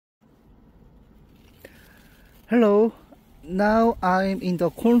Hello, now I'm in the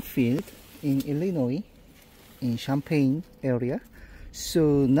cornfield in Illinois, in Champaign area.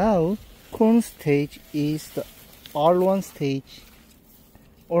 So now corn stage is the R1 stage,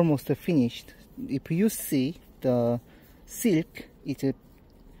 almost finished. If you see, the silk is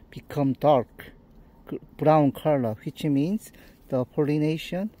become dark brown color, which means the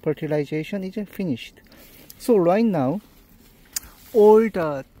fertilization is finished. So right now all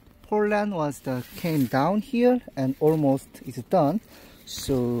the pollen came down here and almost is done.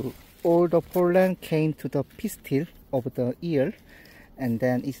 So all the pollen came to the pistil of the ear, and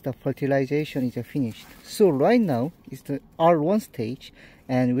then the fertilization is finished. So right now is the R1 stage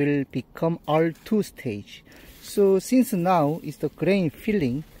and will become R2 stage. So since now is the grain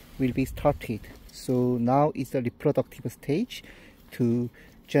filling will be started. So now is the reproductive stage to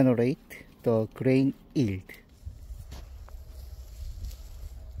generate the grain yield.